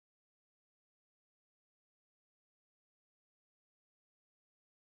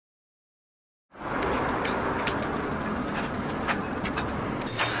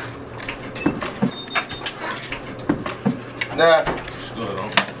Dad. What's good,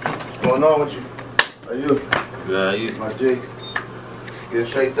 homie? What's going on with you? How you? Good, how you? My G. Get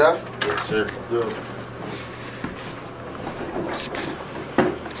shaped up? Yes, sir. Good.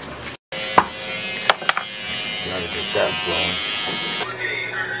 Gotta get that going.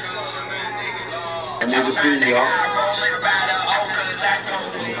 I need to see y'all.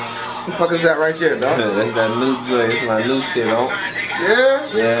 What the fuck is that right there, dog? That's that new good. It's my new shit, homie. Yeah?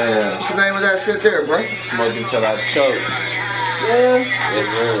 Yeah. What's the name of that shit there, bro? Smokin Til I choke. Yeah? Yes,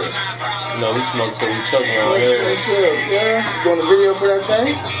 sir. You know, we smoke till we choke around here. Yeah? You doing a video for that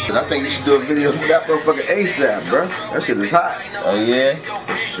thing? I think you should do a video for that motherfucking ASAP, bro. That shit is hot. Oh, yeah?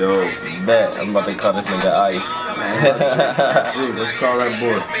 Yo, Bet. I'm about to call this nigga Ice. dude, let's call that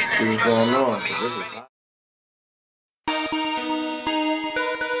boy. See what's going on. This is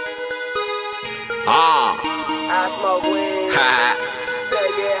hot. I smoke weed.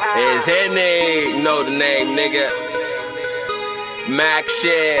 It's Henny. You know the name, nigga. M.A.C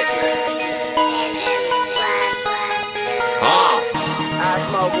shit. I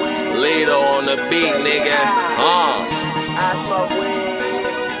smoke weed. Leader on the beat, nigga. I smoke weed.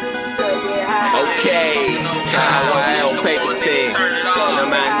 Okay. Child on paper team. One of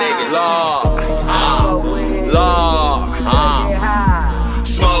my niggas. Lord.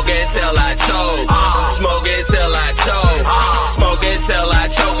 Smokin till I choke. Smokin till I choke. Smokin till I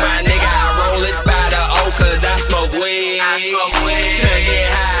choke. My nigga, I roll it by the O, cause I smoke weed. To get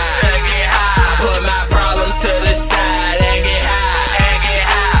high. Put my problems to the side and get high.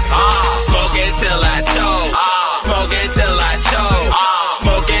 Smokin till I choke. Smokin till I choke.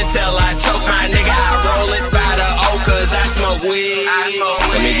 Smokin till I choke. My nigga, I roll it by the O, cause I smoke weed.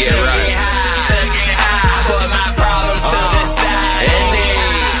 Let me get right. Put my problems to the side and then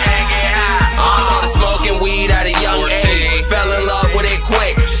weed at a young age, fell in love with it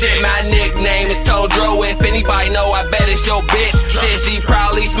quick. Shit, my nickname is Todro. If anybody know, I bet it's your bitch. Shit, she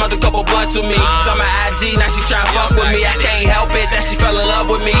probably smoked a couple blunts with me. So my IG, now she tryna fuck with me. I can't help it that she fell in love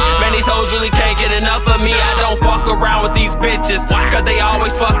with me. Man, these hoes really can't get enough of me. I don't fuck around with these bitches, cause they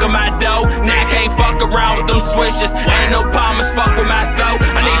always fuck on my dough. Now I can't fuck around with them swishes. Ain't no promise, fuck with my throat.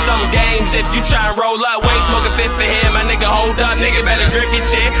 I need some games if you tryna roll up. Wait, smoking fit for him, my nigga, hold up. Nigga, better grip your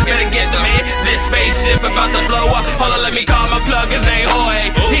chin, better get some hit. This spaceship about to blow up. Hold on, let me call my plug, his name Jorge.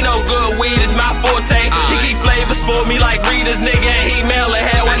 He know good weed is my forte. He keep flavors for me like Rita's, nigga, and he mail it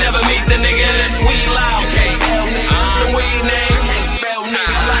hell. I never meet the nigga that's weed loud. You can't tell nigga the weed name. Can't spell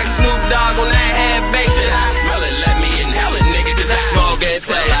nigga like Snoop Dogg on that head bass shit. I smell it, let me inhale it, nigga, cause I smoke it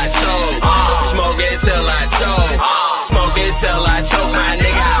till I choke. Smoke it till I choke. Smoke it till I choke. My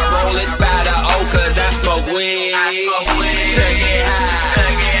nigga, I roll it by the O, cause I smoke weed. To get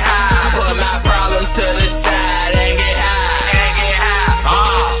high. Put my problems to the side and get high.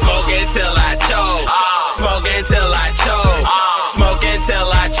 Smoking till I choke. Smoking till I choke. Smoking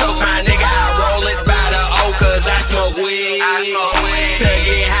till I choke. My nigga, I roll it by the O, cause I smoke weed. To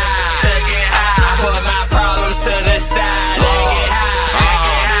get high. Put my problems to the side and get high.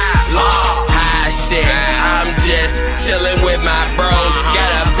 High shit. I'm just chillin' with my bros.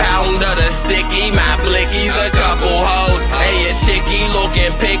 Got a pound of the sticky. My blickies a couple hoes. Hey, a chickie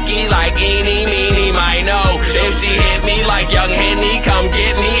looking picky like eeny, meeny, might know. If she hit me like young Henny, come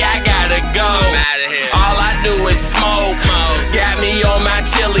get me, I gotta go. All I do is smoke. Got me on my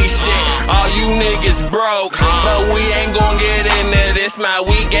chili shit. All you niggas broke, but we ain't gon' get into this. My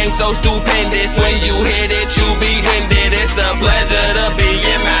weed game so stupendous. When you hit it, you be winded. It's a pleasure to be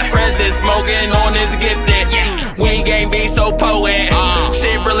in my presence. Smoking on this gifted. Weed game be so potent.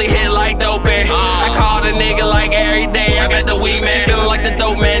 Shit really hit like doping. I call the nigga like every day. I got the weed man feeling like the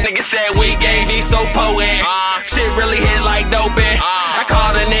dope man. Nigga said weed game be so potent. Shit really hit like doping. I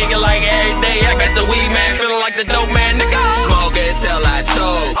call the nigga like every day. I got the weed man feeling like the dope man.